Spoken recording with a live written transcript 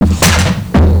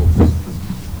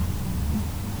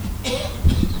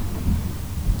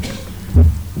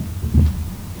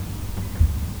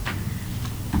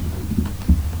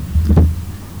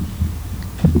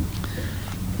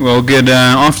Well, good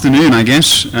afternoon, I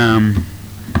guess.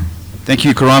 Thank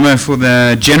you, Karabo, for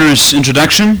the generous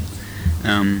introduction.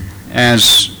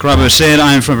 As Karabo said,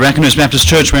 I am from Brackenhurst Baptist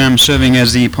Church, where I'm serving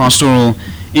as the pastoral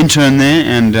intern there,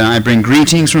 and I bring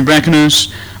greetings from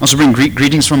Brackenhurst. I also bring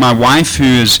greetings from my wife, who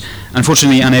is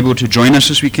unfortunately unable to join us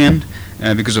this weekend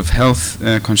because of health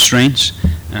constraints.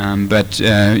 But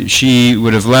she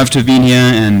would have loved to have been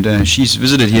here, and she's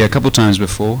visited here a couple times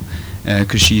before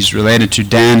because she's related to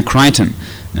Dan Crichton.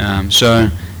 So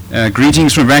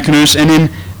greetings from Brackenhurst. And then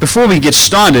before we get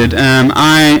started,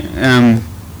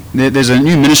 there's a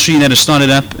new ministry that has started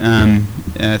up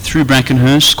through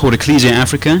Brackenhurst called Ecclesia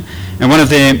Africa, and one of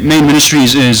their main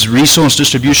ministries is resource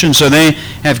distribution. So they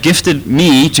have gifted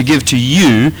me to give to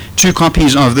you 2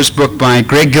 copies of this book by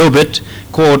Greg Gilbert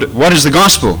called What is the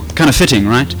Gospel? Kind of fitting,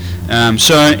 right?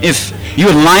 So if you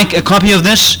would like a copy of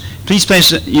this, please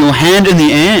place your hand in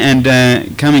the air and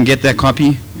come and get that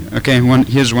copy. Okay,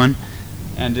 here's one.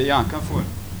 And yeah, come forward.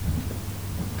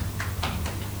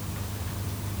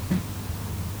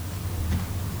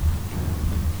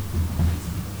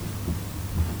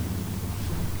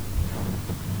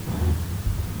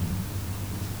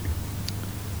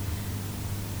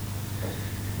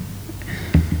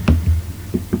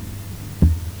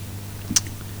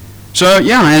 So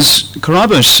yeah, as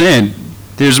Karabo said,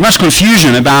 there's much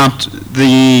confusion about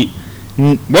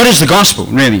what is the gospel,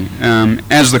 really,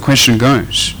 as the question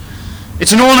goes.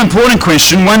 It's an all-important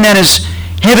question, one that is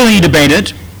heavily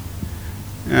debated,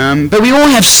 but we all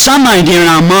have some idea in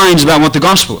our minds about what the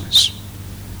gospel is.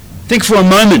 Think for a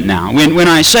moment now, when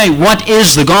I say, what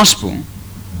is the gospel,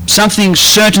 something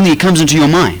certainly comes into your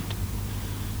mind.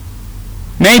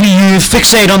 Maybe you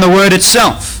fixate on the word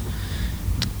itself.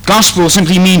 Gospel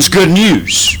simply means good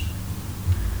news.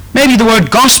 Maybe the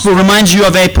word gospel reminds you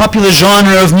of a popular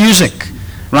genre of music,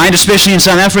 right? Especially in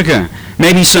South Africa.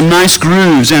 Maybe some nice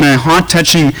grooves and a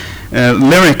heart-touching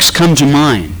lyrics come to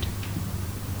mind.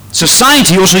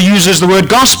 Society also uses the word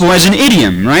gospel as an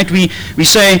idiom, right? We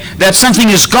say that something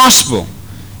is gospel,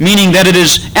 meaning that it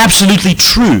is absolutely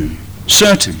true,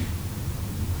 certain.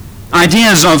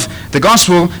 Ideas of the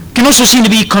gospel can also seem to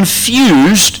be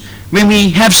confused when we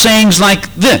have sayings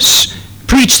like this: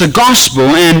 preach the gospel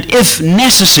and, if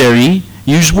necessary,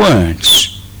 use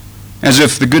words, as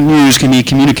if the good news can be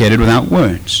communicated without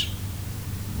words.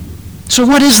 So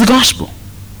what is the gospel?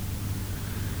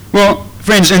 Well,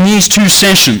 friends, in these 2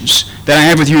 sessions that I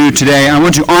have with you today, I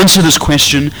want to answer this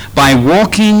question by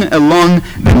walking along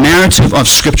the narrative of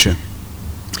Scripture.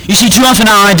 You see, too often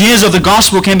our ideas of the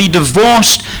gospel can be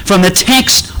divorced from the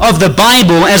text of the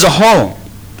Bible as a whole.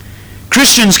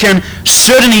 Christians can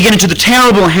certainly get into the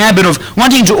terrible habit of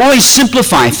wanting to always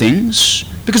simplify things,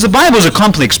 because the Bible is a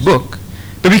complex book,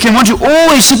 but we can want to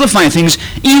always simplify things,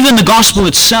 even the gospel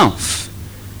itself.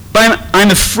 But I'm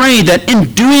afraid that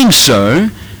in doing so,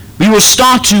 we will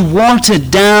start to water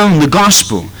down the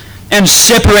gospel and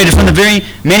separate it from the very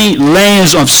many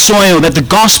layers of soil that the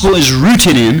gospel is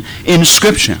rooted in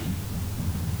Scripture.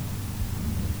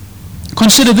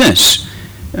 Consider this.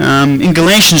 In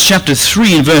Galatians chapter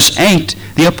 3 and verse 8,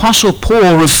 the Apostle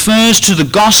Paul refers to the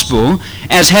gospel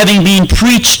as having been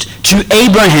preached to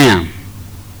Abraham.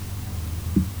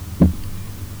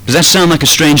 Does that sound like a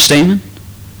strange statement?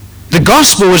 The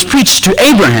gospel was preached to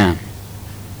Abraham.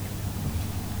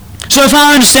 So if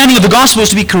our understanding of the gospel is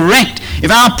to be correct,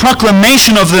 if our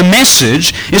proclamation of the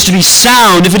message is to be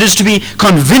sound, if it is to be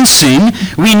convincing,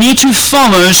 we need to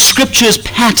follow Scripture's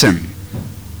pattern,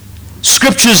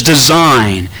 Scripture's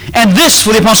design. And this,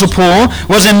 for the Apostle Paul,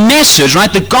 was a message,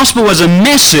 right? The gospel was a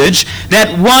message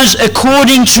that was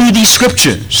according to the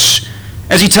Scriptures.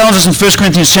 As he tells us in 1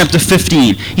 Corinthians chapter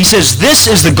 15, he says, this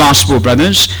is the gospel,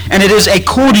 brothers, and it is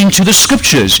according to the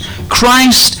Scriptures.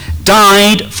 Christ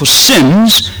died for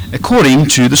sins according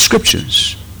to the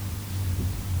Scriptures.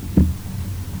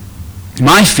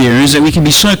 My fear is that we can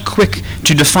be so quick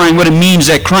to define what it means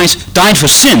that Christ died for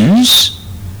sins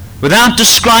without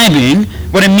describing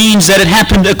what it means that it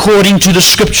happened according to the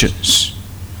Scriptures.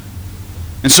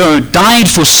 And so, died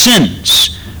for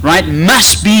sins, right,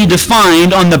 must be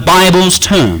defined on the Bible's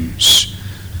terms.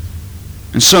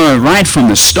 And so, right from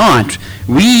the start,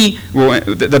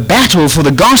 the battle for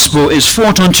the gospel is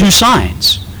fought on 2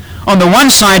 sides. On the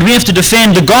one side, we have to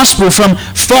defend the gospel from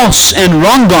false and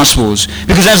wrong gospels,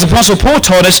 because as the Apostle Paul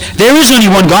taught us, there is only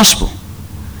one gospel.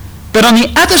 But on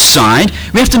the other side,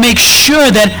 we have to make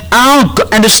sure that our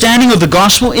understanding of the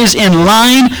gospel is in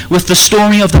line with the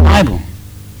story of the Bible,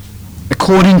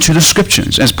 according to the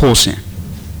Scriptures, as Paul said.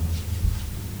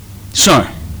 So,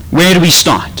 where do we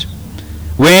start?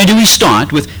 Where do we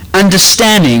start with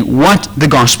understanding what the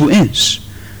gospel is?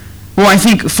 Well, I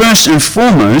think first and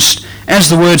foremost, as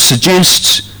the word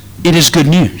suggests, it is good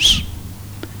news.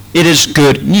 It is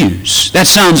good news. That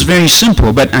sounds very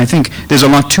simple, but I think there's a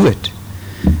lot to it.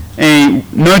 A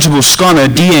notable scholar,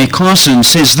 D.A. Carson,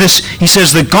 says this. He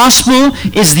says, the gospel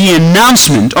is the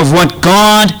announcement of what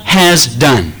God has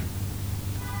done.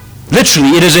 Literally,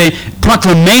 it is a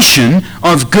proclamation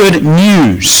of good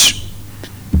news.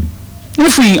 And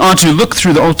if we are to look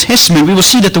through the Old Testament, we will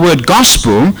see that the word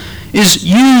gospel is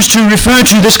used to refer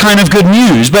to this kind of good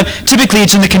news, but typically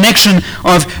it's in the connection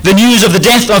of the news of the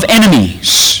death of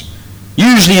enemies,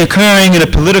 usually occurring in a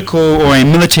political or a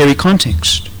military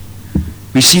context.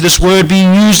 We see this word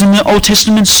being used in the Old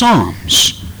Testament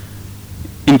Psalms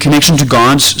in connection to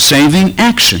God's saving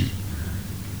action.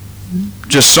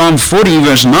 Just Psalm 40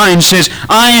 verse 9 says,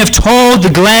 I have told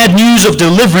the glad news of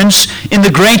deliverance in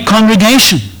the great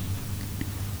congregation.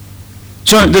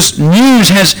 So this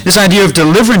news has this idea of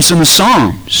deliverance in the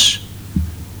Psalms.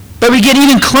 But we get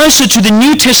even closer to the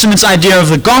New Testament's idea of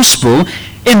the gospel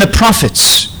in the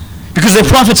prophets. Because the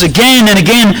prophets again and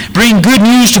again bring good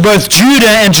news to both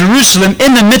Judah and Jerusalem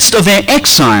in the midst of their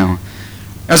exile.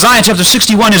 Isaiah chapter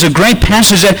 61 is a great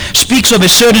passage that speaks of a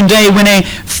certain day when a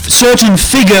certain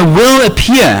figure will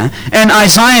appear. And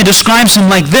Isaiah describes him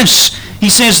like this.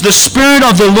 He says, the Spirit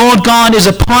of the Lord God is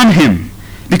upon him,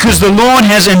 because the Lord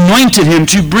has anointed him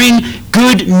to bring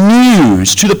good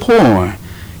news to the poor.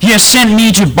 He has sent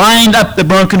me to bind up the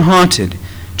brokenhearted,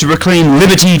 to proclaim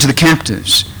liberty to the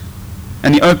captives,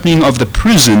 and the opening of the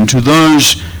prison to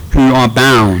those who are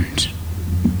bound.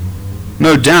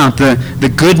 No doubt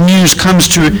the good news comes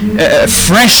to a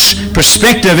fresh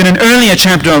perspective in an earlier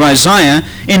chapter of Isaiah,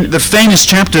 in the famous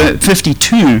chapter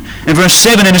 52 and verse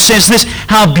 7, and it says this,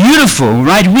 how beautiful,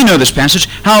 right, we know this passage,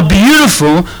 how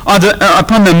beautiful are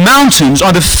upon the mountains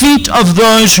are the feet of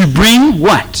those who bring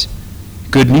what?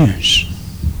 Good news.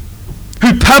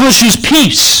 Who publishes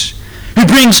peace, who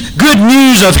brings good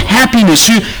news of happiness,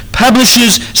 who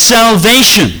publishes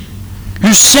salvation,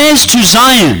 who says to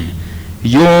Zion,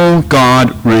 your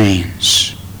God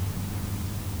reigns.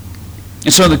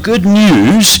 And so the good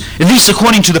news, at least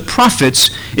according to the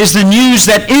prophets, is the news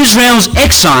that Israel's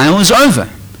exile is over,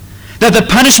 that the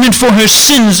punishment for her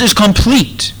sins is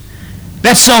complete,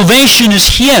 that salvation is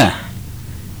here.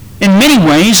 In many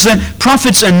ways, the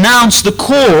prophets announce the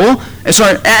call,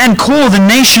 and call the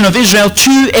nation of Israel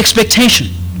to expectation.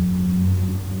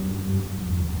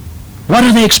 What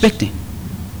are they expecting?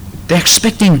 They're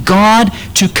expecting God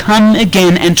to come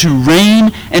again and to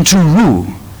reign and to rule.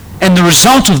 And the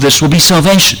result of this will be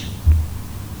salvation.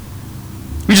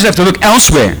 We just have to look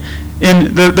elsewhere.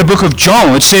 In the book of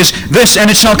Joel, it says this, and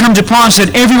it shall come to pass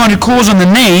that everyone who calls on the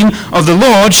name of the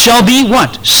Lord shall be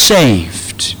what?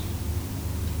 Saved.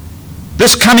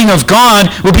 This coming of God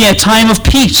will be a time of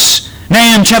peace.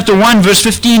 Nahum chapter 1 verse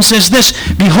 15 says this,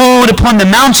 behold upon the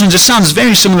mountains, it sounds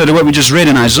very similar to what we just read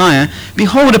in Isaiah,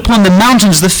 behold upon the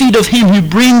mountains the feet of him who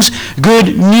brings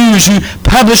good news, who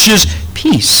publishes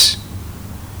peace.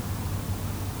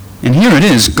 And here it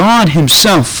is, God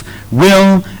himself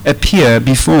will appear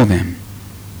before them.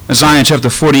 Isaiah chapter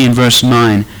 40 and verse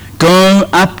 9, go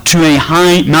up to a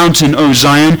high mountain, O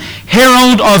Zion,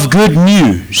 herald of good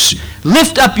news.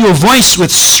 Lift up your voice with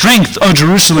strength, O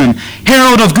Jerusalem.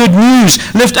 Herald of good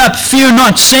news, lift up, fear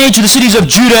not. Say to the cities of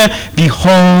Judah,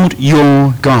 behold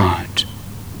your God.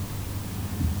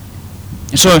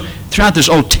 And so throughout this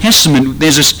Old Testament,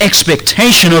 there's this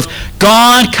expectation of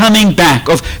God coming back,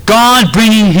 of God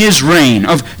bringing his reign,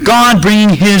 of God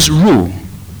bringing his rule.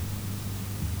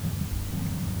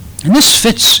 And this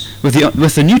fits with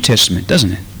the New Testament,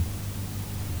 doesn't it?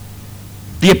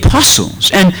 The apostles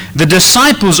and the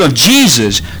disciples of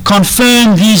Jesus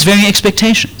confirm these very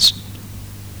expectations.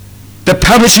 The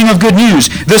publishing of good news,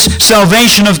 this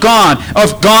salvation of God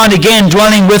again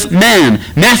dwelling with man.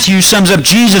 Matthew sums up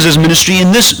Jesus' ministry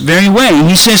in this very way.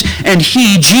 He says, and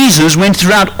he, Jesus, went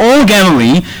throughout all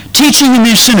Galilee, teaching in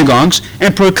their synagogues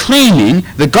and proclaiming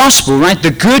the gospel, right,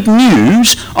 the good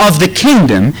news of the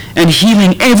kingdom, and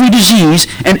healing every disease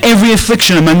and every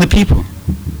affliction among the people.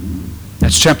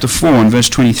 That's chapter 4 and verse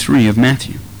 23 of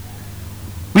Matthew.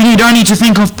 We need only to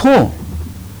think of Paul,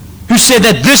 who said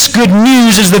that this good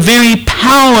news is the very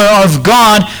power of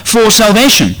God for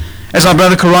salvation, as our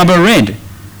brother Karaba read.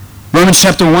 Romans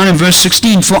chapter 1 and verse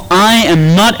 16, for I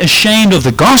am not ashamed of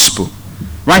the gospel.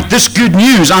 Right, this good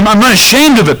news, I'm not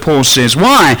ashamed of it, Paul says.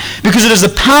 Why? Because it is the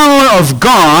power of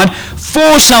God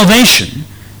for salvation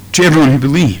to everyone who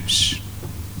believes.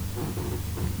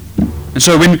 And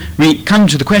so when we come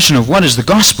to the question of what is the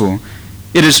gospel,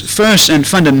 it is first and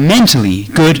fundamentally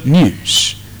good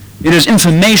news. It is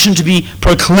information to be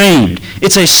proclaimed.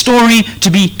 It's a story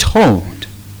to be told.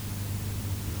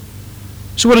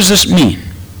 So what does this mean?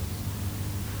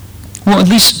 Well, at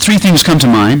least three things come to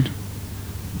mind.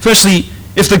 Firstly,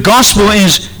 if the gospel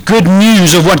is good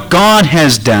news of what God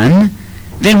has done,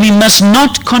 then we must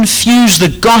not confuse the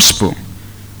gospel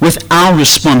with our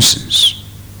responses.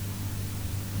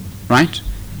 Right?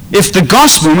 If the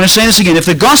gospel, I'm going to say this again, if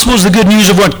the gospel is the good news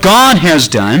of what God has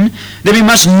done, then we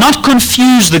must not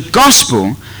confuse the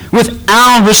gospel with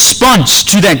our response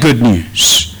to that good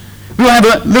news. We'll have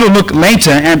a little look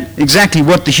later at exactly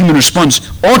what the human response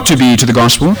ought to be to the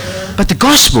gospel, but the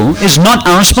gospel is not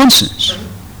our responses.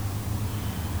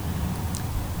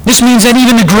 This means that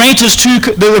even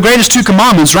the greatest two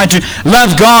commandments, right, to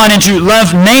love God and to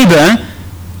love neighbor,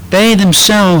 they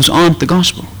themselves aren't the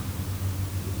gospel.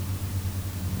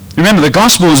 Remember, the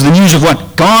gospel is the news of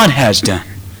what God has done.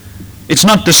 It's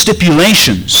not the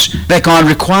stipulations that God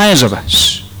requires of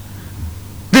us.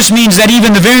 This means that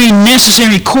even the very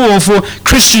necessary call for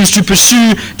Christians to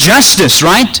pursue justice,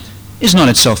 right, is not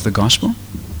itself the gospel.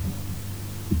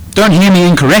 Don't hear me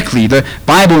incorrectly. The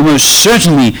Bible most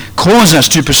certainly calls us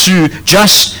to pursue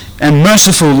just and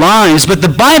merciful lives, but the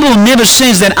Bible never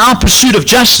says that our pursuit of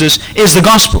justice is the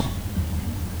gospel.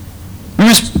 We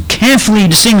must carefully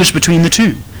distinguish between the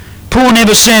two. Paul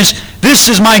never says, this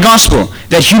is my gospel,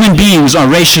 that human beings are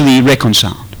racially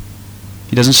reconciled.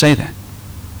 He doesn't say that.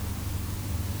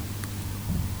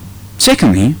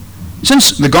 Secondly,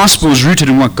 since the gospel is rooted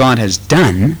in what God has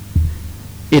done,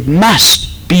 it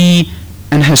must be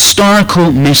an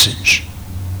historical message.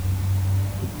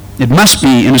 It must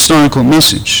be an historical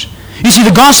message. You see,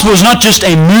 the gospel is not just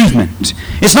a movement.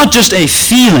 It's not just a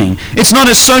feeling. It's not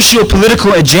a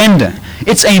socio-political agenda.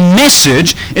 It's a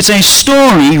message. It's a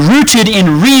story rooted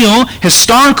in real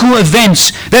historical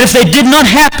events that if they did not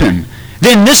happen,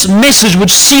 then this message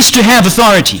would cease to have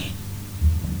authority.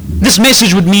 This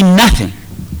message would mean nothing.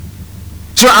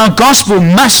 So our gospel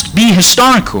must be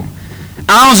historical.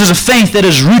 Ours is a faith that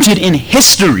is rooted in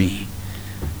history.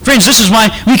 Friends, this is why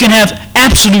we can have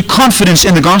absolute confidence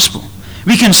in the gospel.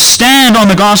 We can stand on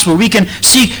the gospel. We can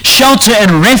seek shelter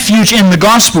and refuge in the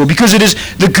gospel because it is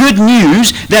the good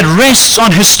news that rests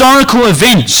on historical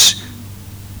events.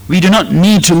 We do not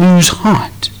need to lose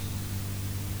heart.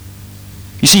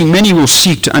 You see, many will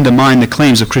seek to undermine the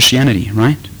claims of Christianity,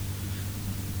 right?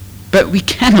 But we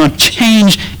cannot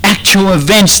change actual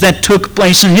events that took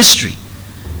place in history.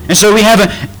 And so we have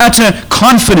an utter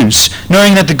confidence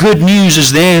knowing that the good news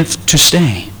is there to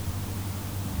stay.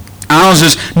 Ours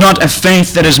is not a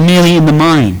faith that is merely in the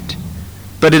mind,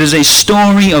 but it is a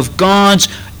story of God's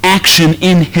action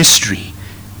in history,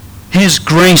 His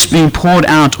grace being poured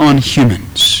out on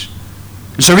humans.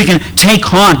 And so we can take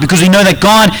heart because we know that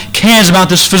God cares about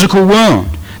this physical world.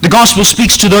 The gospel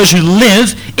speaks to those who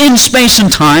live in space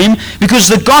and time because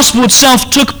the gospel itself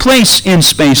took place in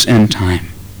space and time.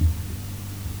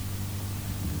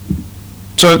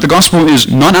 So the gospel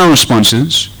is not our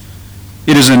responses.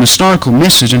 It is an historical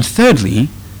message. And thirdly,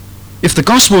 if the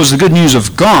gospel is the good news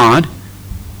of God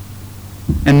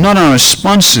and not our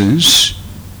responses,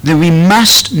 then we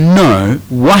must know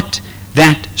what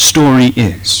that story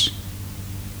is.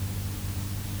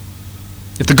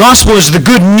 If the gospel is the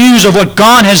good news of what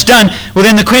God has done, well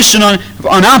then the question on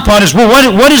our part is, well,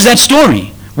 what is that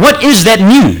story? What is that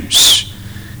news?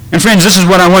 And friends, this is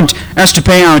what I want us to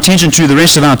pay our attention to the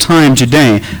rest of our time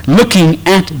today, looking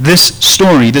at this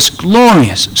story, this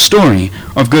glorious story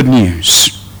of good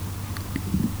news.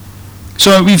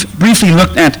 So we've briefly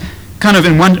looked at, kind of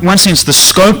in one sense, the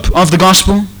scope of the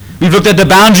gospel. We've looked at the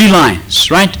boundary lines,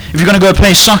 right? If you're going to go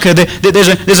play soccer,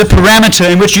 there's a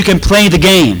parameter in which you can play the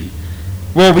game.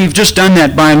 Well, we've just done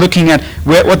that by looking at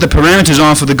what the parameters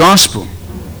are for the gospel.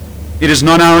 It is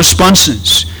not our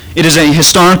responses. It is a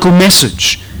historical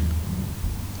message.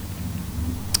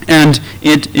 And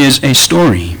it is a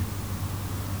story.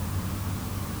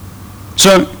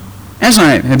 So, as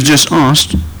I have just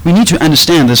asked, we need to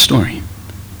understand this story.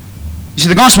 You see,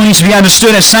 the gospel needs to be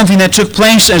understood as something that took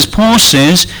place, as Paul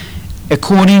says,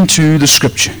 according to the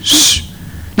Scriptures.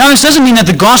 Now, this doesn't mean that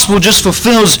the gospel just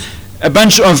fulfills a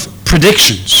bunch of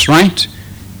predictions, right?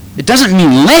 It doesn't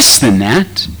mean less than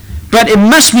that, but it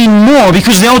must mean more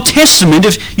because the Old Testament,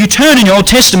 if you turn in your Old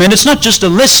Testament, it's not just a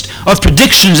list of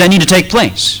predictions that need to take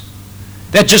place.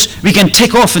 That just, we can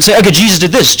tick off and say, okay, Jesus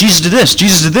did this, Jesus did this,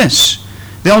 Jesus did this.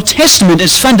 The Old Testament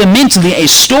is fundamentally a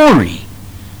story.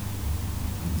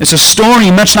 It's a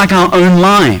story much like our own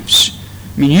lives.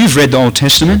 I mean, you've read the Old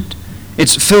Testament.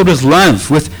 It's filled with love,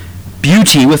 with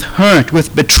beauty, with hurt,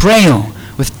 with betrayal,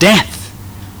 with death,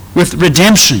 with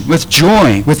redemption, with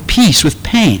joy, with peace, with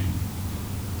pain.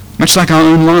 much like our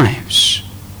own lives.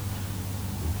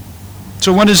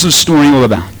 So what is the story all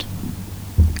about?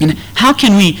 And how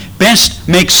can we best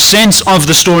make sense of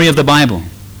the story of the Bible?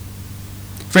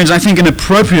 Friends, I think an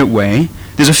appropriate way,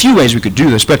 there's a few ways we could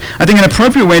do this, but I think an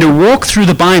appropriate way to walk through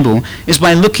the Bible is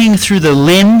by looking through the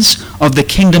lens of the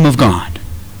kingdom of God.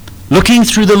 Looking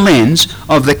through the lens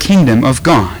of the kingdom of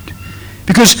God.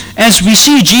 Because as we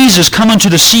see Jesus come onto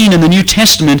the scene in the New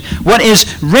Testament, what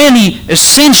is really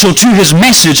essential to his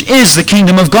message is the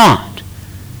kingdom of God.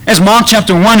 As Mark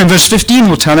chapter 1 and verse 15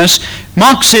 will tell us,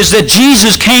 Mark says that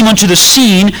Jesus came onto the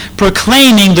scene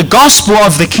proclaiming the gospel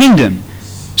of the kingdom,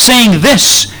 saying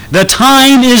this, the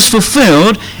time is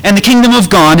fulfilled and the kingdom of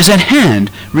God is at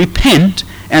hand. Repent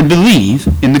and believe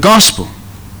in the gospel.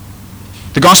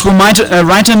 The gospel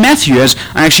writer Matthew, as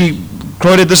I actually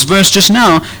quoted this verse just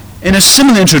now, in a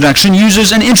similar introduction,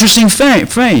 uses an interesting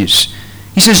phrase.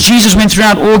 He says, Jesus went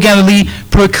throughout all Galilee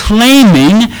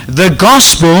proclaiming the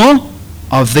gospel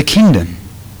of the kingdom.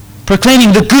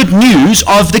 Proclaiming the good news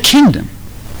of the kingdom.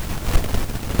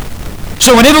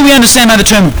 So whenever we understand by the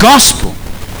term gospel,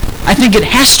 I think it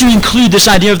has to include this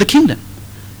idea of the kingdom.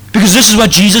 Because this is what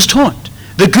Jesus taught.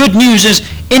 The good news is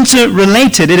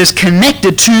interrelated. It is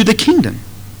connected to the kingdom.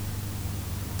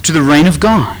 To the reign of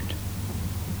God.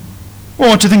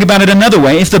 Or to think about it another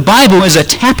way, if the Bible is a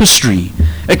tapestry,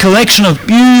 a collection of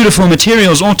beautiful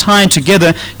materials all tied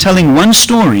together telling one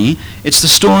story, it's the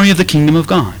story of the kingdom of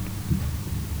God.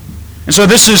 And so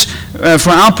this is, for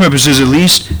our purposes at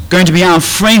least, going to be our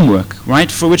framework,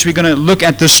 right, for which we're going to look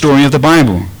at the story of the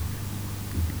Bible.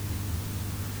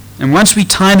 And once we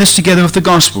tie this together with the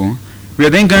gospel, we are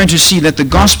then going to see that the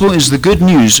gospel is the good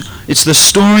news. It's the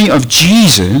story of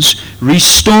Jesus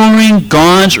restoring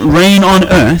God's reign on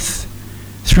earth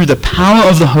through the power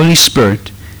of the Holy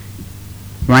Spirit,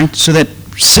 right, so that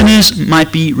sinners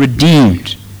might be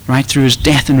redeemed, right, through his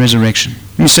death and resurrection.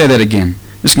 Let me say that again.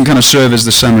 This can kind of serve as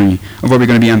the summary of what we're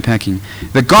going to be unpacking.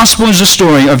 The gospel is the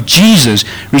story of Jesus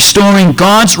restoring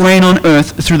God's reign on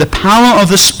earth through the power of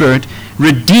the Spirit,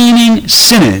 redeeming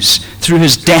sinners through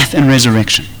his death and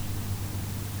resurrection.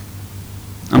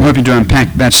 I'm hoping to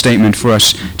unpack that statement for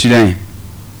us today.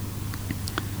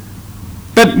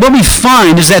 But what we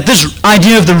find is that this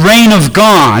idea of the reign of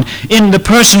God in the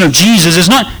person of Jesus is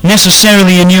not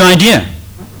necessarily a new idea.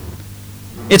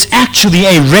 It's actually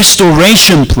a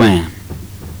restoration plan.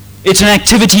 It's an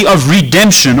activity of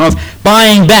redemption, of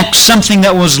buying back something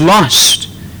that was lost.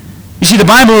 You see, the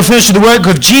Bible refers to the work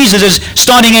of Jesus as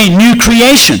starting a new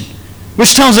creation,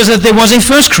 which tells us that there was a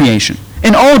first creation,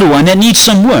 an older one that needs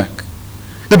some work.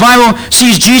 The Bible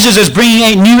sees Jesus as bringing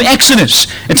a new exodus,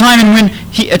 a time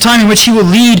in which he will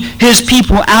lead his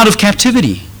people out of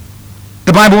captivity.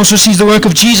 The Bible also sees the work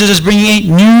of Jesus as bringing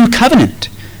a new covenant,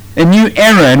 a new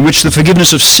era in which the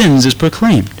forgiveness of sins is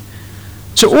proclaimed.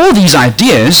 So all these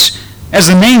ideas, as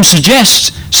the name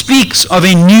suggests, speaks of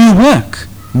a new work,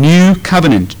 new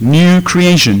covenant, new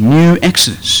creation, new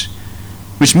exodus,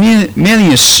 which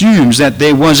merely assumes that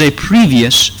there was a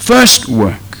previous first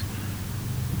work.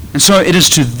 And so it is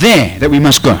to there that we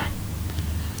must go.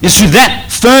 It's to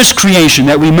that first creation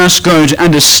that we must go to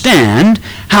understand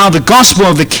how the gospel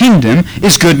of the kingdom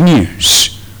is good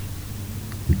news.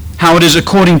 How it is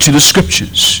according to the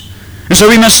scriptures. And so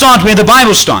we must start where the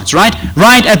Bible starts, right?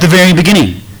 Right at the very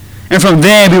beginning. And from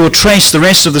there we will trace the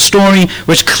rest of the story,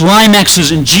 which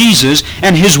climaxes in Jesus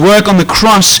and his work on the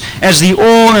cross as the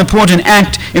all-important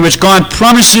act in which God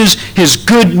promises his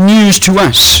good news to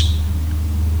us.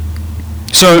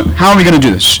 So how are we going to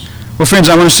do this? Well, friends,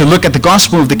 I want us to look at the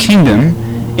gospel of the kingdom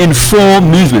in four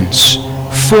movements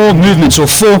or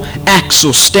four acts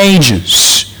or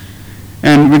stages.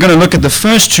 And we're going to look at the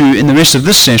first two in the rest of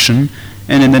this session,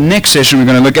 and in the next session we're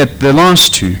going to look at the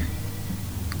last two.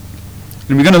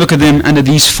 And we're going to look at them under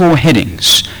these four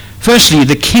headings. Firstly,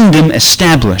 the kingdom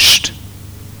established.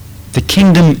 The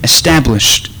kingdom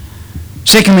established.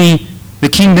 Secondly, the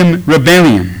kingdom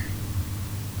rebellion.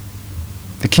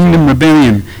 The kingdom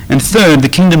rebellion. And third, the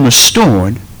kingdom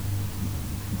restored.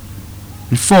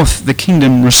 And fourth, the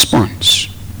kingdom response.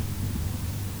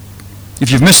 If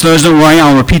you've missed those, don't worry,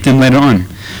 I'll repeat them later on.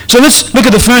 So let's look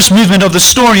at the first movement of the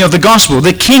story of the gospel,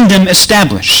 the kingdom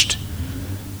established.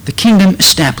 The kingdom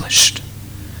established.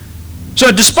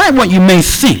 So despite what you may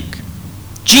think,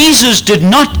 Jesus did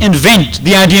not invent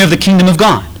the idea of the kingdom of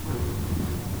God.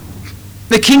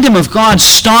 The kingdom of God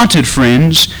started,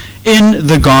 friends, in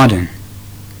the garden.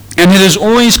 And it has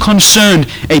always concerned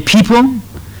a people,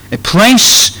 a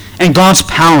place, and God's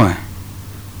power.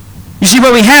 You see,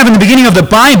 what we have in the beginning of the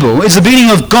Bible is the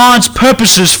beginning of God's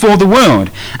purposes for the world.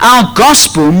 Our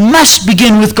gospel must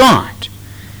begin with God.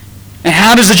 And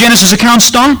how does the Genesis account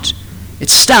start? It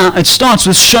starts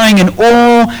with showing an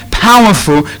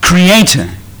all-powerful Creator.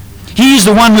 He's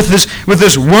the one with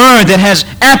this word that has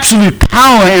absolute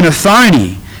power and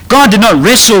authority. God did not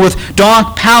wrestle with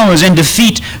dark powers and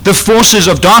defeat the forces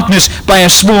of darkness by a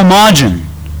small margin.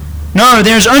 No,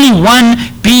 there's only one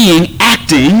being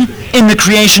acting in the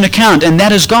creation account, and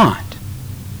that is God.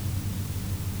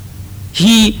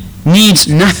 He needs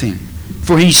nothing,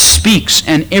 for he speaks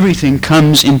and everything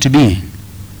comes into being.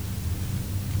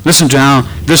 Listen to how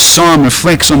this psalm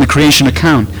reflects on the creation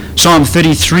account. Psalm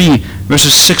 33,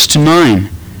 verses 6 to 9.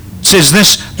 It says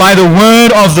this, "By the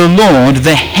word of the Lord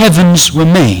the heavens were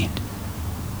made,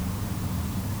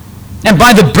 and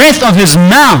by the breath of his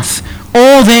mouth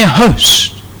all their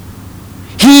host.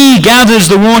 He gathers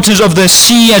the waters of the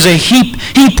sea as a heap.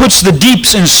 He puts the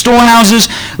deeps in storehouses.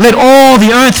 Let all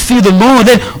the earth fear the Lord.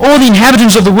 Let all the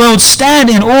inhabitants of the world stand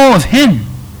in awe of him.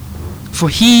 For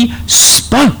he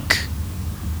spoke,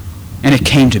 and it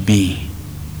came to be.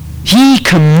 He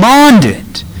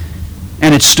commanded,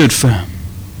 and it stood firm."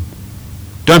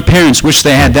 Don't parents wish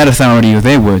they had that authority with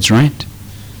their words, right?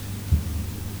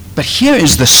 But here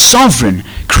is the sovereign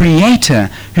Creator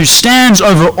who stands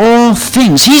over all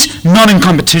things. He's not in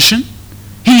competition.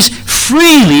 He's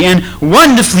freely and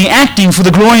wonderfully acting for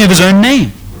the glory of his own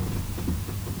name.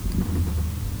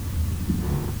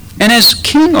 And as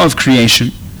King of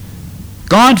creation,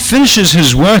 God finishes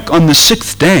his work on the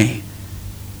sixth day,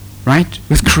 right?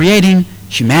 With creating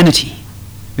humanity,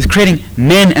 with creating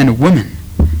men and women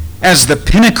as the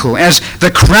pinnacle, as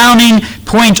the crowning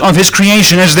point of his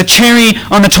creation, as the cherry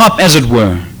on the top, as it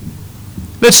were.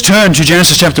 Let's turn to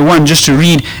Genesis chapter 1 just to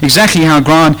read exactly how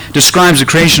God describes the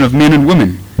creation of men and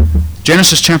women.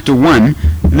 Genesis chapter 1,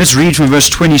 and let's read from verse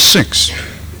 26.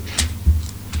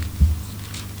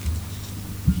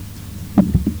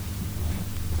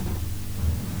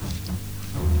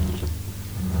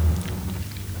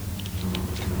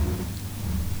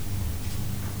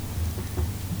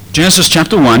 Genesis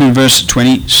chapter 1 and verse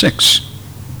 26.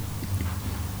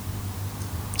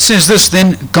 It says this,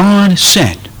 "Then God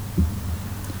said,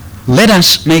 let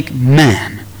us make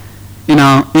man in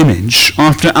our image,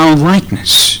 after our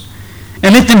likeness,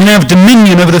 and let them have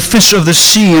dominion over the fish of the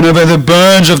sea, and over the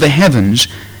birds of the heavens,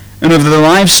 and over the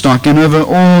livestock, and over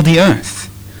all the earth,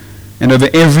 and over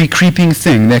every creeping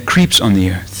thing that creeps on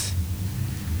the earth."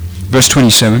 Verse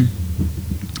 27.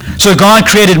 "So God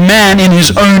created man in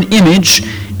his own image.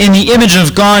 In the image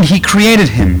of God he created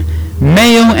him.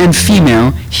 Male and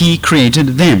female he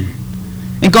created them.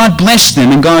 And God blessed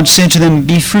them, and God said to them,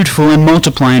 Be fruitful and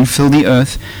multiply and fill the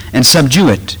earth and subdue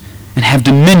it, and have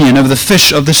dominion over the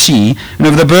fish of the sea, and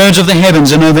over the birds of the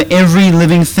heavens, and over every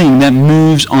living thing that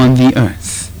moves on the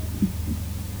earth."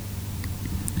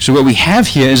 So what we have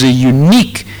here is a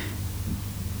unique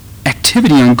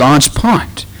activity on God's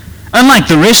part. Unlike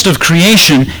the rest of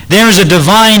creation, there is a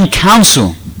divine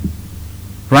counsel.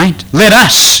 Right? Let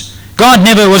us. God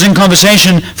never was in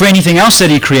conversation for anything else that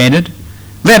he created.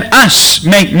 Let us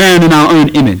make man in our own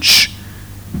image.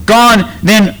 God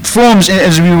then forms,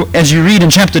 as you read in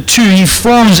chapter 2, he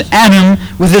forms Adam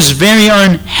with his very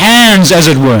own hands, as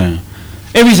it were.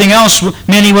 Everything else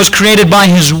merely was created by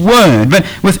his word. But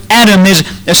with Adam, there's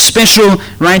a special,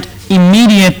 right,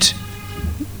 immediate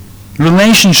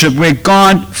relationship where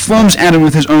God forms Adam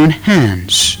with his own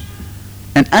hands.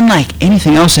 And unlike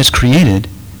anything else that's created,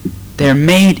 they're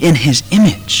made in his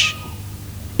image,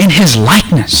 in his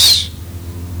likeness.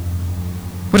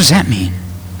 What does that mean?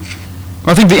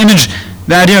 Well, I think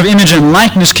the idea of image and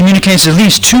likeness communicates at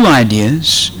least two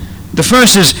ideas. The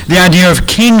first is the idea of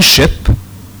kingship,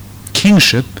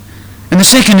 and the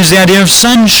second is the idea of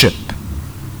sonship.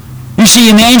 You see,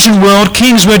 in the ancient world,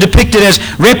 kings were depicted as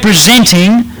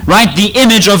representing, right, the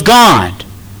image of God.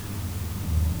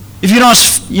 If you'd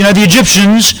ask, the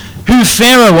Egyptians who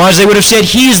Pharaoh was, they would have said,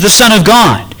 he is the Son of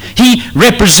God. He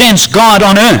represents God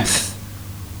on earth.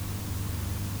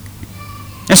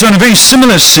 And so in a very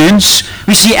similar sense,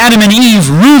 we see Adam and Eve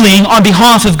ruling on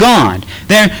behalf of God.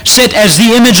 They're set as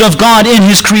the image of God in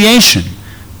his creation.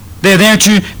 They're there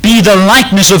to be the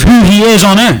likeness of who he is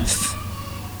on earth.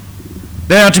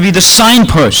 They are to be the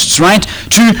signposts, right,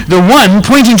 to the one,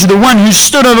 pointing to the one who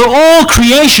stood over all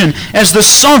creation as the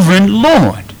sovereign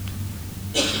Lord.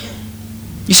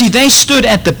 You see, they stood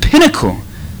at the pinnacle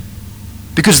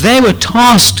because they were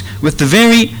tasked with the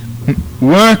very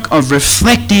work of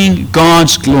reflecting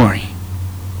God's glory.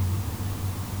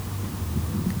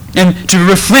 And to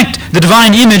reflect the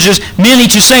divine image is merely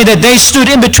to say that they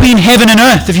stood in between heaven and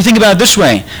earth, if you think about it this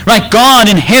way. Right? God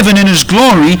in heaven in his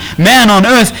glory, man on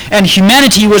earth, and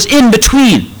humanity was in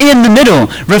between, in the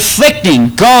middle,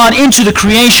 reflecting God into the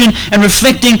creation and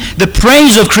reflecting the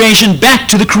praise of creation back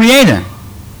to the Creator.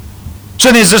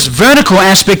 So there's this vertical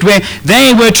aspect where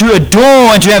they were to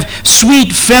adore and to have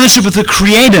sweet fellowship with the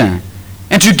Creator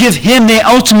and to give him their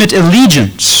ultimate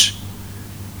allegiance.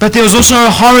 But there was also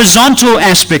a horizontal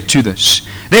aspect to this.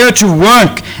 They were to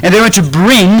work and they were to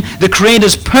bring the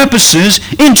Creator's purposes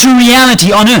into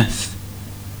reality on earth.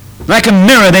 Like a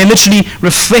mirror, they literally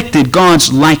reflected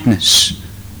God's likeness.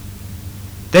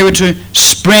 They were to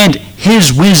spread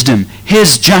his wisdom,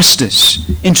 his justice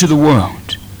into the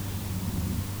world.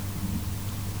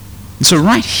 And so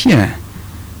right here,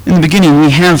 in the beginning, we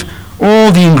have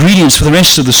all the ingredients for the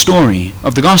rest of the story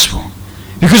of the gospel.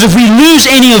 Because if we lose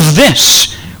any of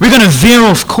this, we're going to veer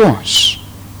off course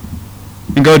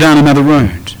and go down another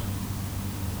road.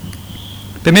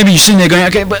 But maybe you're sitting there going,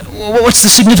 okay, but what's the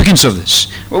significance of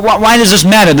this? Why does this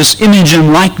matter, this image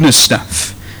and likeness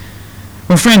stuff?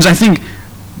 Well, friends, I think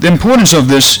the importance of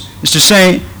this is to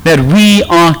say that we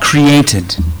are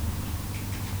created.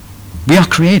 We are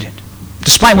created.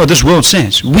 Despite what this world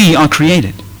says, we are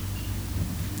created.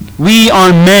 We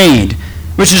are made,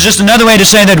 which is just another way to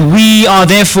say that we are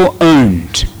therefore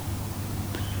owned.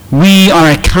 We are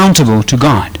accountable to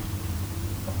God.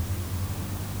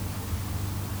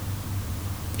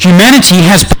 Humanity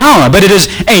has power, but it is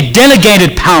a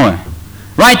delegated power.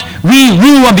 Right? We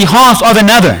rule on behalf of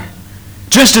another.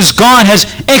 Just as God has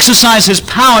exercised his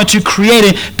power to create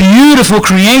a beautiful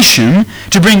creation,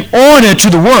 to bring order to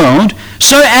the world,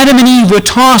 so Adam and Eve were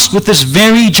tasked with this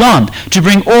very job, to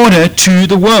bring order to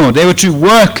the world. They were to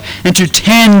work and to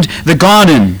tend the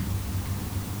garden.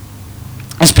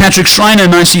 As Patrick Schreiner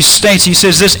nicely states, he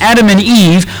says this, Adam and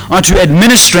Eve are to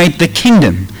administrate the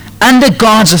kingdom under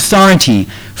God's authority,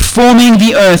 forming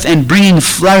the earth and bringing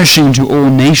flourishing to all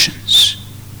nations.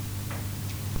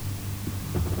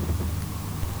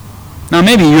 Now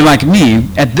maybe you're like me,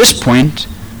 at this point,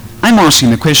 I'm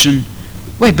asking the question,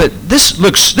 wait, but this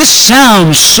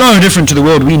sounds so different to the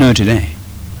world we know today,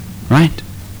 right?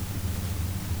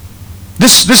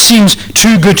 This seems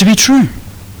too good to be true.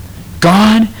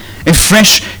 God, a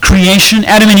fresh creation,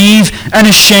 Adam and Eve,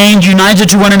 unashamed, united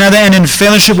to one another and in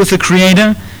fellowship with the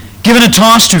Creator, given a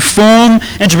task to form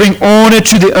and to bring order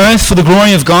to the earth for the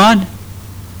glory of God.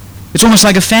 It's almost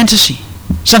like a fantasy,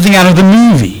 something out of the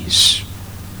movies.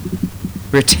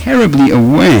 We're terribly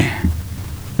aware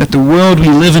that the world we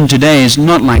live in today is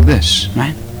not like this,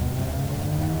 right?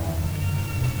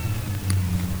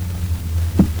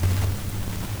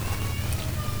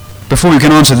 Before we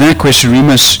can answer that question, we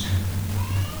must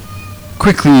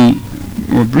quickly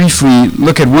or briefly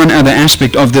look at one other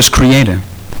aspect of this Creator.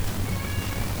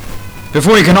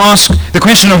 Before we can ask the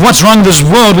question of what's wrong with this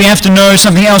world, we have to know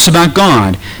something else about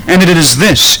God. And it is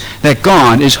this, that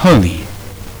God is holy.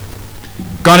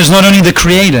 God is not only the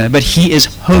Creator, but he is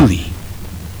holy.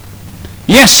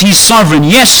 Yes, he's sovereign.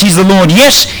 Yes, he's the Lord.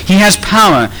 Yes, he has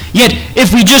power. Yet,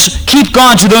 if we just keep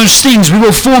God to those things, we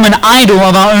will form an idol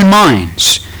of our own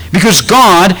minds. Because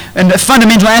God, and the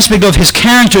fundamental aspect of his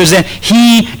character is that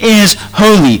he is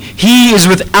holy. He is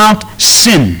without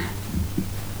sin.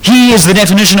 He is the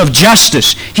definition of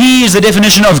justice. He is the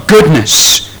definition of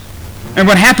goodness. And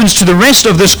what happens to the rest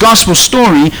of this gospel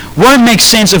story won't make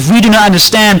sense if we do not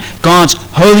understand God's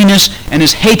holiness and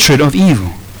his hatred of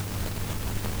evil.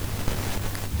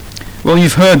 Well,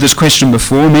 you've heard this question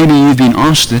before. Maybe you've been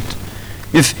asked it.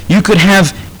 If you could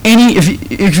have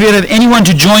if you could have anyone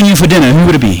to join you for dinner, who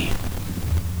would it be?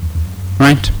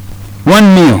 Right?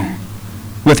 One meal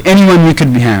with anyone you could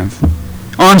have.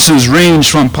 Answers range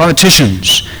from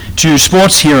politicians to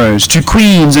sports heroes to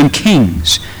queens and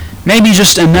kings. Maybe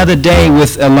just another day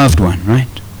with a loved one, right?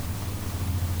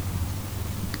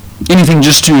 Anything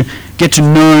just to get to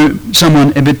know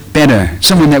someone a bit better,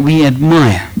 someone that we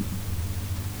admire.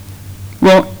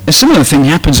 Well, a similar thing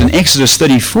happens in Exodus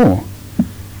 34.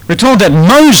 We're told that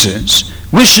Moses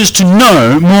wishes to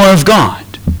know more of God,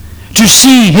 to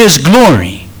see his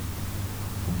glory.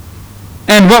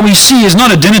 And what we see is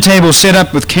not a dinner table set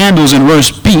up with candles and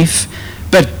roast beef,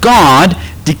 but God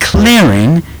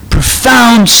declaring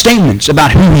profound statements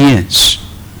about who he is.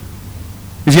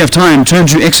 If you have time, turn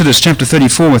to Exodus chapter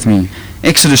 34 with me.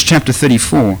 Exodus chapter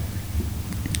 34.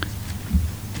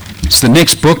 It's the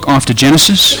next book after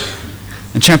Genesis.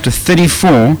 In chapter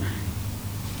 34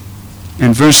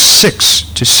 and verse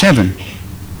 6 to 7.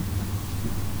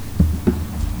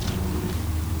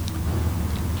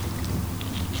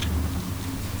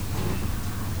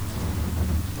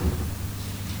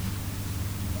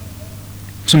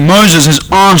 So Moses has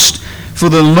asked for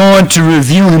the Lord to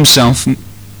reveal himself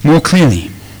more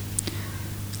clearly.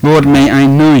 Lord, may I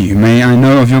know you. May I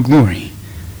know of your glory.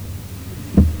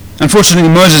 Unfortunately,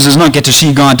 Moses does not get to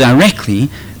see God directly,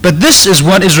 but this is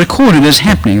what is recorded as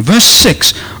happening. Verse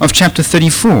 6 of chapter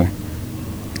 34.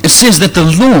 It says that the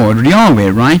Lord,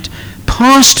 Yahweh, right,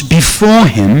 passed before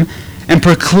him and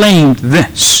proclaimed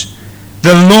this: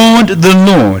 the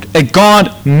Lord, a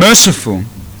God merciful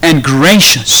and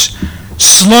gracious,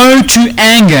 slow to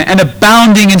anger and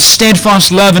abounding in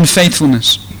steadfast love and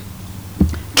faithfulness,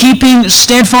 keeping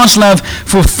steadfast love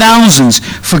for thousands,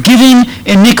 forgiving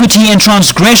iniquity and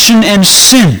transgression and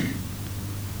sin.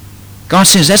 God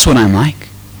says, that's what I'm like.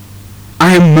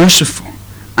 I am merciful.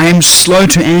 I am slow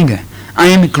to anger. I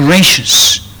am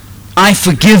gracious. I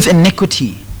forgive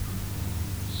iniquity.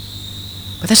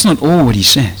 But that's not all what he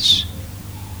says.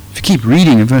 If you keep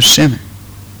reading in verse 7.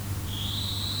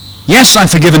 Yes, I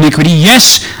forgive iniquity.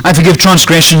 Yes, I forgive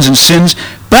transgressions and sins.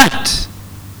 But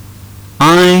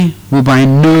I will by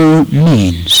no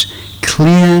means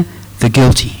clear the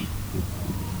guilty.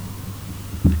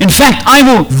 In fact, I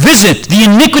will visit the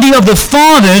iniquity of the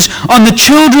fathers on the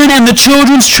children and the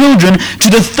children's children to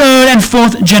the third and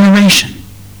fourth generation.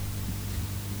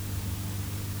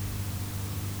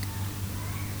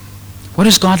 What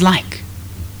is God like?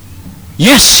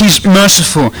 Yes, he's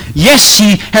merciful. Yes,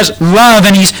 he has love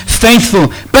and he's faithful.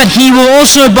 But he will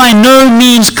also by no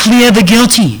means clear the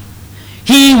guilty.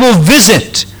 He will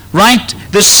visit, right,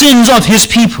 the sins of his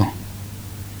people.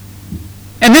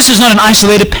 And this is not an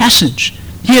isolated passage.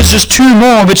 Here's just two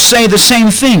more which say the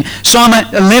same thing. Psalm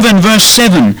 11 verse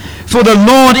 7. For the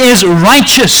Lord is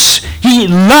righteous. He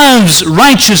loves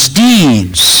righteous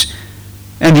deeds.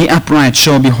 And the upright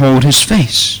shall behold his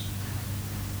face.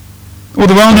 Or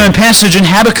the well-known passage in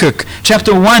Habakkuk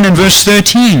chapter 1 and verse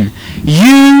 13.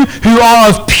 You who are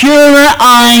of purer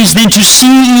eyes than to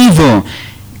see evil,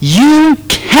 you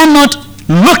cannot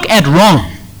look at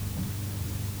wrong.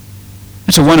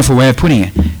 That's a wonderful way of putting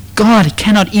it. God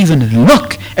cannot even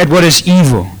look at what is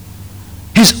evil.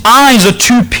 His eyes are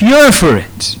too pure for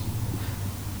it.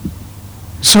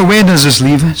 So where does this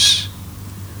leave us?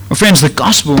 Well, friends, the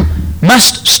gospel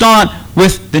must start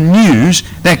with the news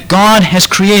that God has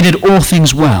created all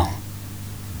things well.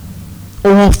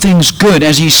 All things good,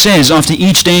 as he says after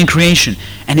each day in creation.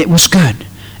 And it was good,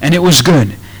 and it was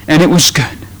good, and it was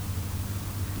good.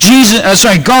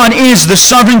 God is the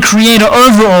sovereign creator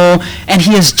over all, and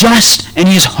he is just and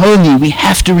he is holy. We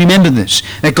have to remember this,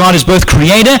 that God is both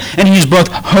creator and he is both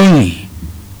holy.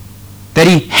 That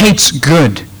he hates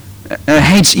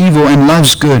evil and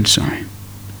loves good,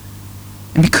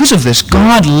 And because of this,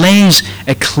 God lays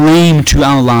a claim to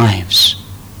our lives.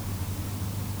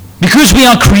 Because we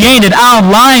are created, our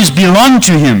lives belong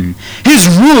to him. His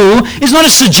rule is not a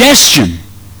suggestion,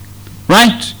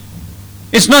 right?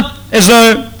 It's not as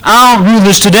though our rule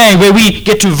is today, where we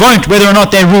get to vote whether or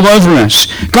not they rule over us.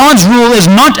 God's rule is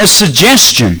not a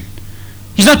suggestion.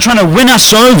 He's not trying to win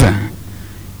us over.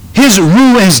 His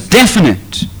rule is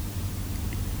definite.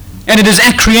 And it is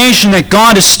at creation that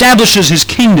God establishes his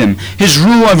kingdom, his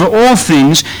rule over all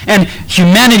things, and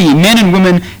humanity, men and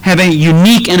women, have a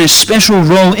unique and a special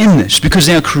role in this because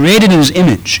they are created in his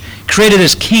image, created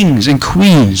as kings and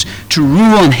queens to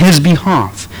rule on his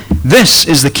behalf. This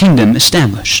is the kingdom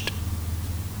established.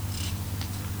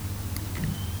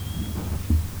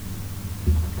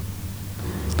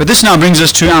 But this now brings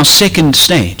us to our second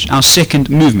stage, our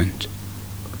second movement.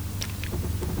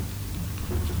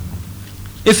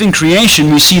 If in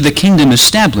creation we see the kingdom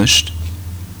established,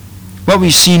 what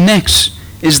we see next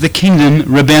is the kingdom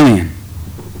rebellion.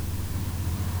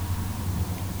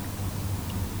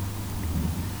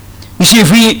 You see,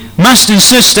 if we must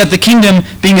insist at the kingdom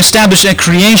being established at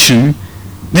creation,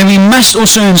 then we must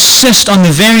also insist on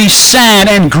the very sad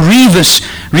and grievous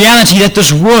reality that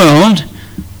this world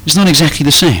is not exactly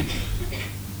the same.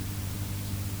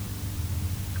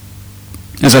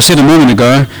 As I said a moment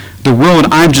ago, the world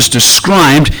I've just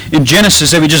described in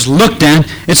Genesis that we just looked at,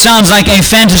 it sounds like a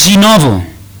fantasy novel,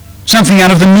 something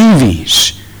out of the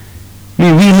movies. I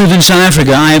mean, we live in South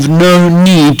Africa. I have no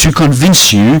need to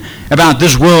convince you about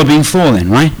this world being fallen,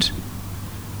 right?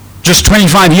 Just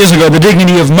 25 years ago, the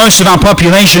dignity of most of our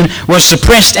population was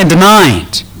suppressed and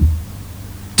denied.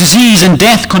 Disease and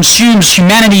death consumes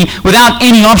humanity without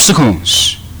any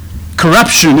obstacles.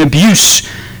 Corruption, abuse,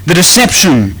 the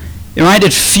deception, right?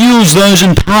 It fuels those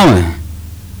in power.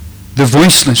 The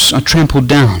voiceless are trampled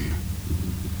down.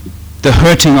 The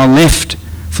hurting are left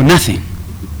for nothing.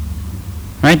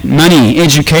 Right? Money,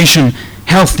 education,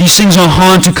 health, these things are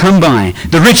hard to come by.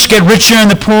 The rich get richer and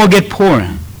the poor get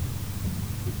poorer.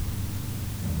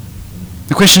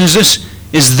 The question is this: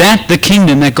 is that the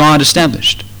kingdom that God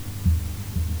established?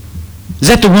 Is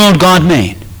that the world God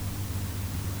made?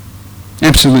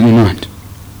 Absolutely not.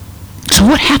 So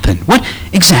what happened? What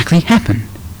exactly happened?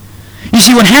 You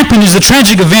see, what happened is the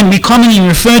tragic event we commonly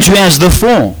refer to as the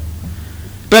fall.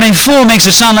 But a fall makes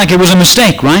it sound like it was a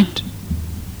mistake, right?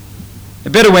 A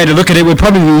better way to look at it would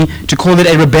probably be to call it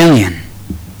a rebellion.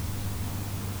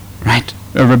 Right?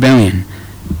 A rebellion.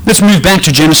 Let's move back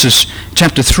to Genesis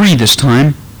chapter 3 this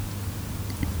time.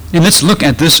 And let's look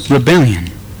at this rebellion.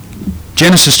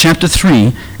 Genesis chapter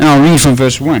 3, and I'll read from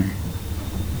verse 1.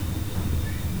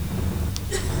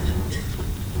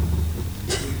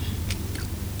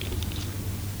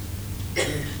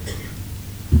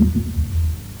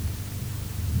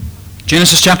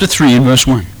 Genesis chapter 3 and verse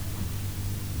 1.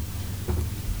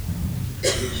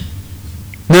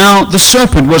 Now the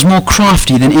serpent was more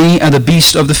crafty than any other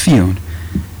beast of the field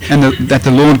that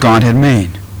the Lord God had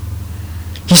made.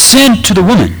 He said to the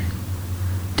woman,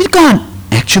 "Did God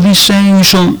actually say you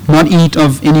shall not eat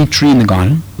of any tree in the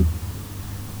garden?"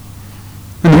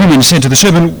 And the woman said to the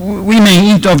serpent, "We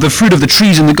may eat of the fruit of the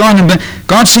trees in the garden, but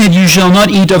God said you shall not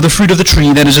eat of the fruit of the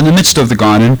tree that is in the midst of the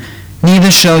garden,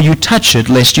 neither shall you touch it,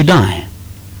 lest you die."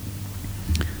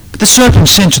 But the serpent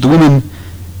said to the woman,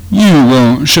 "You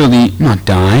will surely not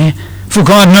die, for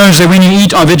God knows that when you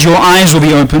eat of it, your eyes will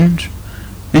be opened,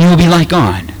 and you will be like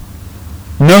God,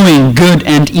 knowing good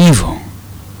and evil."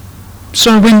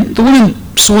 So when the woman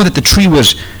saw that the tree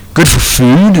was good for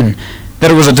food, and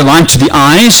that it was a delight to the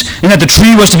eyes, and that the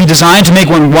tree was to be desired to make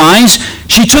one wise,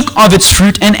 she took of its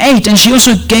fruit and ate, and she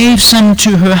also gave some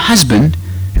to her husband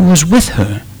who was with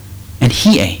her, and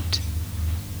he ate.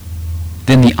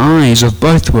 Then the eyes of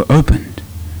both were opened,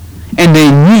 and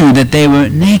they knew that they were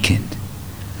naked.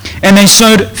 And they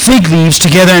sewed fig leaves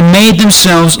together and made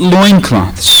themselves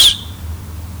loincloths.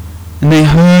 And they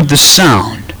heard the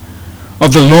sound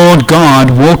of the Lord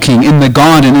God walking in the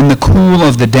garden in the cool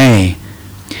of the day.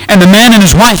 And the man and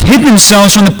his wife hid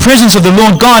themselves from the presence of the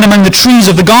Lord God among the trees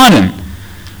of the garden.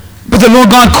 But the Lord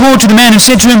God called to the man and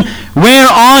said to him, "Where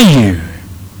are you?"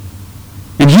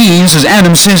 And he, this is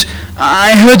Adam, says,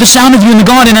 "I heard the sound of you in the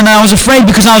garden, and I was afraid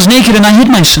because I was naked and I hid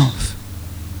myself."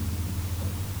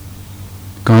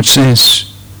 God says,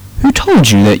 "Who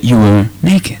told you that you were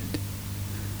naked?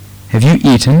 Have you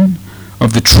eaten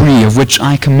of the tree of which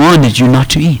I commanded you not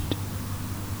to eat?"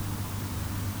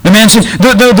 The man said,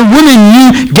 the woman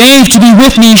you gave to be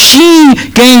with me, she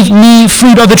gave me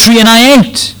fruit of the tree and I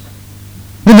ate."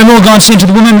 Then the Lord God said to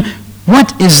the woman,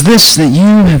 "What is this that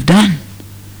you have done?"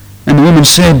 And the woman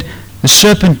said, "The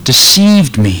serpent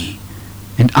deceived me,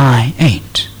 and I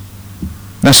ate."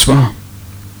 Thus far.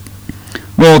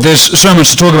 Well, there's so much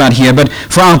to talk about here, but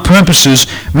for our purposes,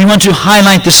 we want to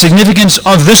highlight the significance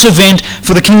of this event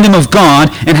for the kingdom of God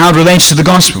and how it relates to the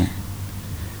gospel.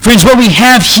 Friends, what we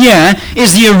have here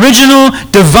is the original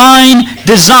divine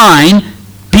design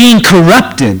being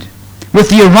corrupted with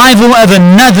the arrival of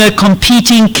another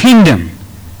competing kingdom.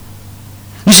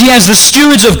 You see, as the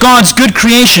stewards of God's good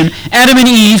creation, Adam and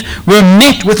Eve were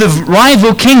met with a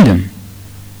rival kingdom,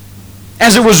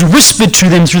 as it was whispered to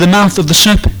them through the mouth of the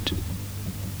serpent.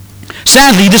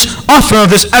 Sadly, this offer of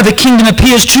this other kingdom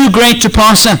appears too great to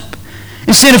pass up.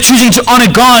 Instead of choosing to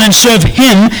honor God and serve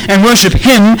Him and worship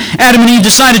Him, Adam and Eve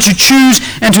decided to choose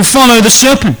and to follow the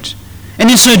serpent. And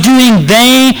in so doing,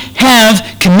 they have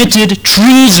committed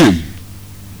treason.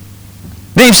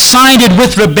 They've sided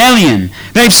with rebellion.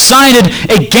 They've sided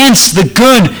against the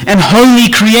good and holy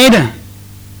Creator.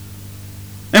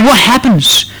 And what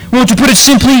happens? Well, to put it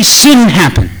simply, sin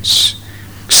happens.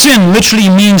 Sin literally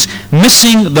means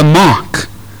missing the mark.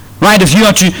 Right? If you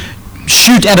are to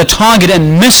shoot at a target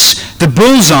and miss the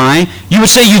bullseye, you would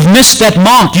say you've missed that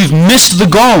mark. You've missed the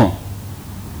goal.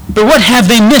 But what have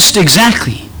they missed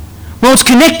exactly? Well, it's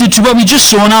connected to what we just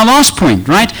saw in our last point,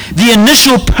 right? The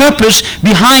initial purpose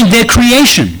behind their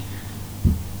creation.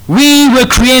 We were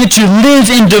created to live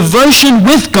in devotion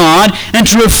with God and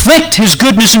to reflect His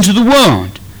goodness into the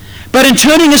world. But in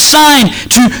turning aside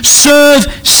to serve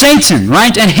Satan,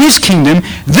 right, and his kingdom,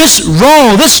 this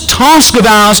role, this task of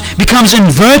ours becomes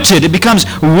inverted, it becomes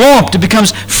warped, it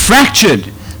becomes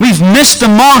fractured. We've missed the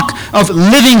mark of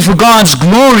living for God's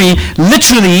glory,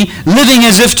 literally living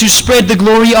as if to spread the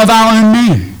glory of our own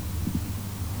name.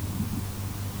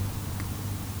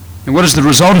 And what is the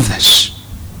result of this?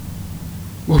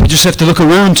 Well, we just have to look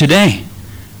around today.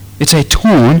 It's a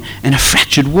torn and a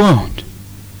fractured world.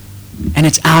 And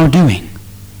it's our doing.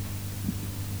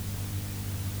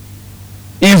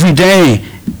 Every day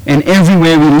and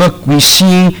everywhere we look, we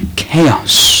see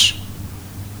chaos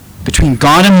between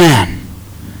God and man,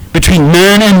 between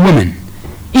man and woman,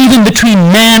 even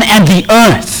between man and the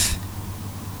earth.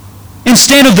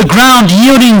 Instead of the ground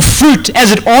yielding fruit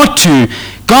as it ought to,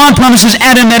 God promises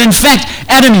Adam that in fact,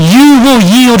 Adam, you will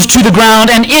yield to the ground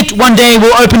and it one day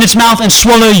will open its mouth and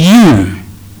swallow you.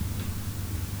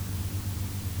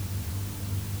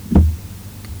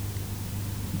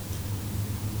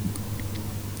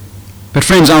 But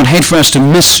friends, I would hate for us to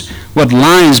miss what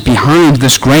lies behind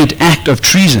this great act of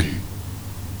treason.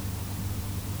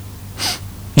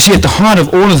 You see, at the heart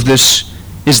of all of this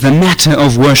is the matter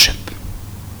of worship.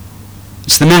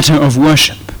 It's the matter of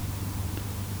worship.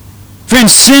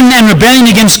 Friends, sin and rebellion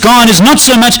against God is not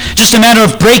so much just a matter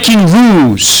of breaking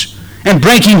rules and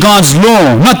breaking God's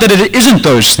law. Not that it isn't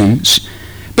those things.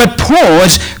 But Paul,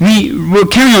 as we will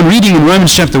carry on reading in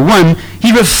Romans chapter 1,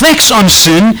 he reflects on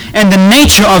sin and the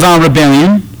nature of our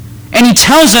rebellion, and he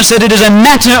tells us that it is a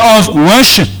matter of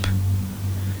worship.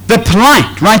 The plight,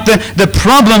 right, the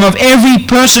problem of every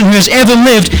person who has ever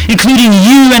lived, including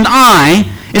you and I,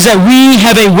 is that we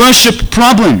have a worship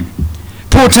problem.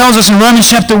 Paul tells us in Romans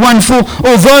chapter 1, for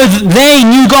although they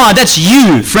knew God, that's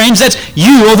you, friends, that's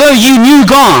you, although you knew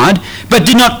God, but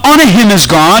did not honor him as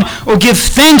God or give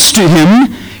thanks to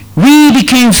him, we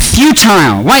became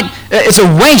futile, right? It's a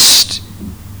waste.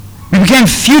 We became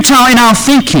futile in our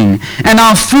thinking, and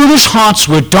our foolish hearts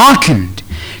were darkened.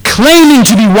 Claiming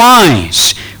to be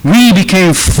wise, we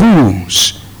became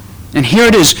fools. And here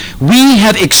it is. We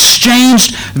have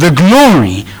exchanged the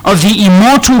glory of the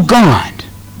immortal God.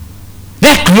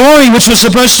 That glory which was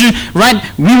supposed to, right,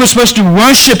 we were supposed to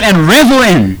worship and revel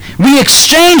in. We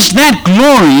exchanged that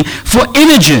glory for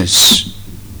images,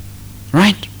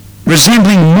 right,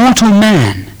 resembling mortal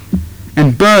man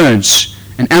and birds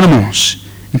and animals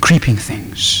and creeping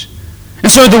things.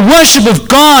 And so the worship of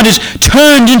God is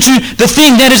turned into the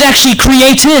thing that is actually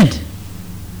created.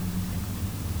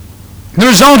 The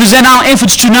result is that our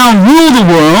efforts to now rule the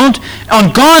world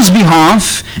on God's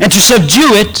behalf and to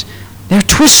subdue it, they're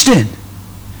twisted.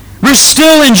 We're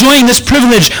still enjoying this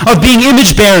privilege of being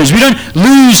image bearers. We don't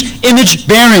lose image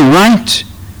bearing, right?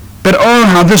 But oh,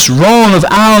 how this role of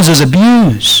ours is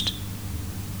abused.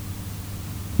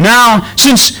 Now,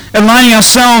 since aligning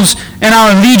ourselves and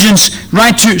our allegiance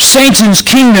right to Satan's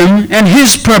kingdom and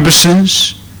his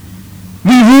purposes,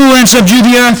 we rule and subdue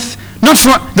the earth not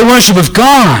for the worship of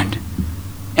God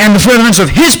and the furtherance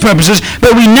of his purposes,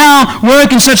 but we now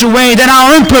work in such a way that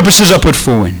our own purposes are put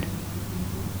forward.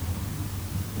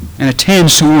 And it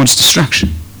tends towards destruction.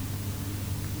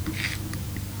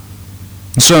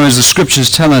 And so, as the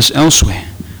scriptures tell us elsewhere,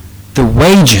 the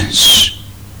wages,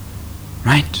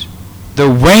 right? The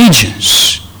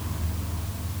wages,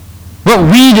 what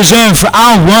we deserve for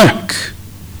our work,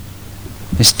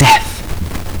 is death.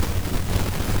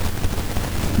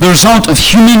 The result of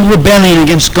human rebellion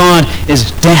against God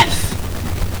is death.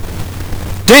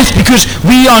 Death because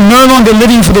we are no longer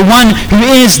living for the one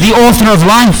who is the author of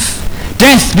life.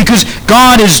 Death because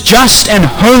God is just and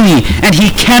holy and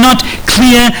he cannot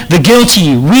clear the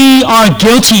guilty. We are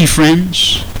guilty,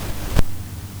 friends.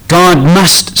 God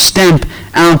must stamp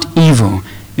out evil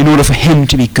in order for him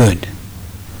to be good.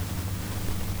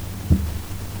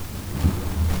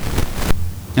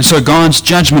 And so God's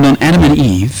judgment on Adam and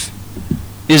Eve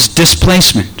is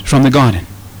displacement from the garden.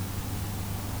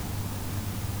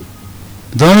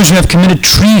 Those who have committed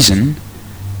treason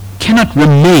cannot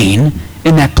remain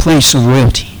in that place of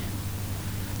royalty.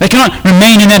 They cannot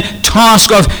remain in that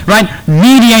task of, right,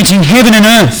 mediating heaven and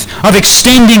earth, of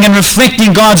extending and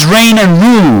reflecting God's reign and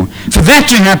rule. For that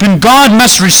to happen, God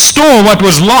must restore what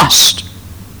was lost.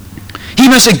 He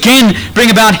must again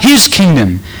bring about his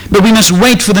kingdom. But we must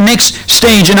wait for the next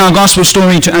stage in our gospel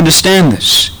story to understand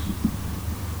this.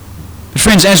 But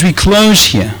friends, as we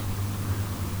close here,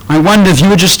 I wonder if you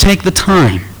would just take the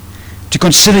time to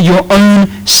consider your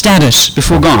own status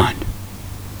before God.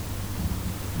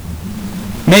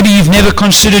 Maybe you've never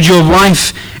considered your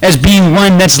life as being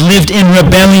one that's lived in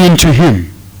rebellion to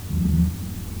him.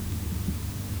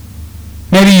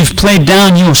 Maybe you've played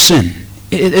down your sin.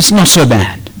 It's not so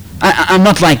bad. I'm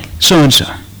not like so-and-so.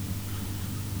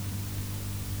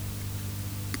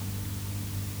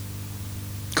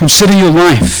 Consider your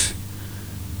life.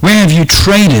 Where have you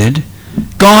traded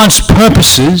God's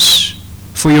purposes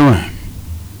for your own?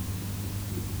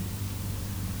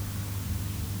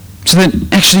 So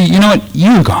that actually, you know what?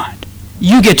 You, God,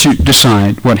 you get to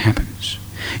decide what happens.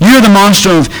 You're the master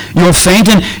of your fate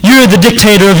and you're the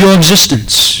dictator of your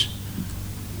existence.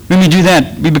 When we do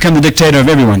that, we become the dictator of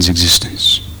everyone's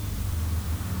existence.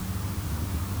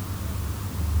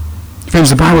 Friends,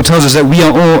 the Bible tells us that we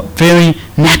are all very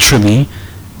naturally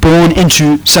born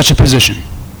into such a position.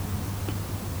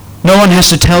 No one has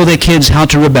to tell their kids how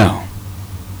to rebel.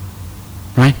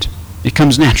 Right? It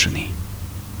comes naturally.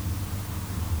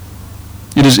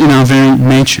 It is in our very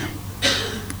nature.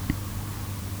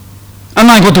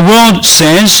 Unlike what the world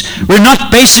says, we're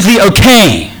not basically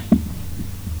okay.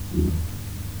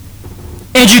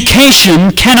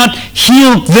 Education cannot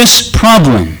heal this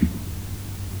problem.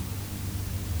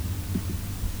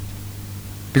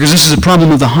 Because this is a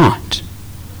problem of the heart.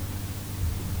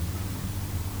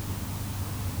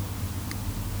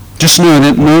 Just know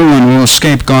that no one will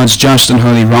escape God's just and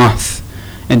holy wrath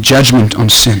and judgment on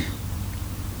sin.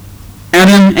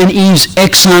 Adam and Eve's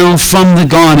exile from the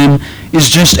garden is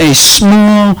just a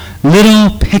small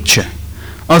little picture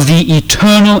of the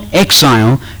eternal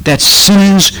exile that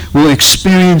sinners will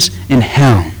experience in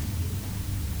hell.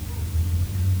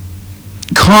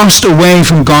 Cast away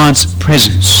from God's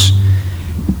presence,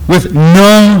 with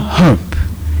no hope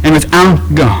and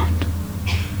without God.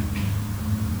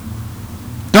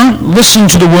 Don't listen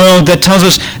to the world that tells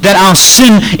us that our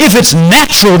sin, if it's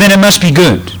natural, then it must be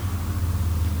good.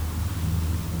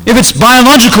 If it's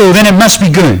biological, then it must be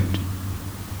good.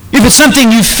 If it's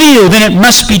something you feel, then it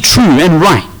must be true and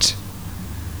right.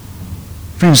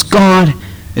 Friends, God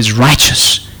is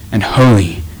righteous and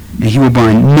holy, and he will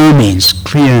by no means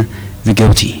clear the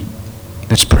guilty.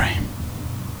 Let's pray.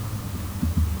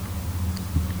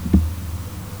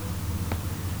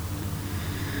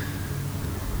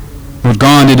 Lord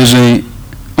God, it is an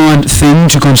odd thing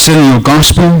to consider your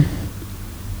gospel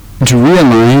and to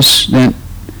realize that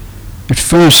at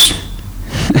first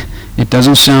it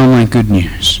doesn't sound like good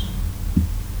news.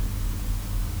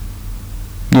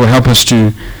 Lord, help us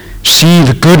to see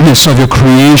the goodness of your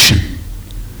creation,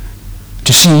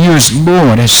 to see you as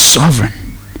Lord, as sovereign,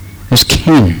 as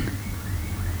King.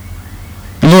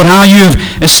 And Lord, how you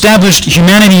have established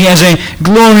humanity as a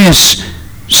glorious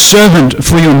servant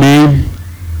for your name,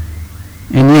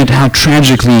 and yet how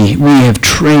tragically we have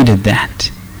traded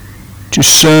that to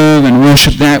serve and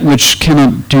worship that which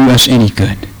cannot do us any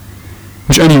good,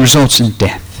 which only results in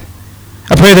death.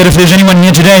 I pray that if there's anyone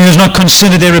here today who has not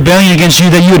considered their rebellion against you,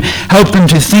 that you would help them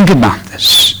to think about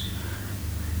this.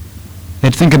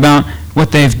 They'd think about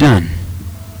what they've done.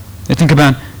 They'd think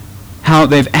about how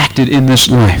they've acted in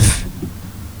this life.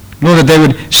 Lord, that they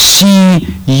would see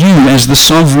you as the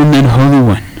sovereign and holy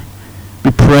one.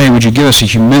 We pray, would you give us a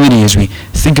humility as we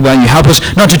think about you. Help us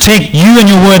not to take you and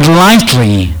your word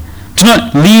lightly, to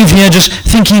not leave here just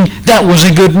thinking that was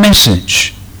a good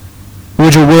message.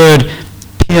 Would your word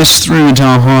pierce through into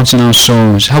our hearts and our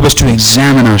souls. Help us to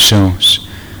examine ourselves,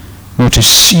 or to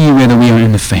see whether we are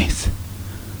in the faith.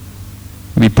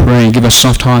 We pray, give us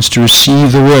soft hearts to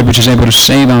receive the word which is able to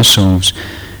save our souls.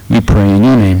 We pray in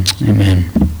your name. Amen.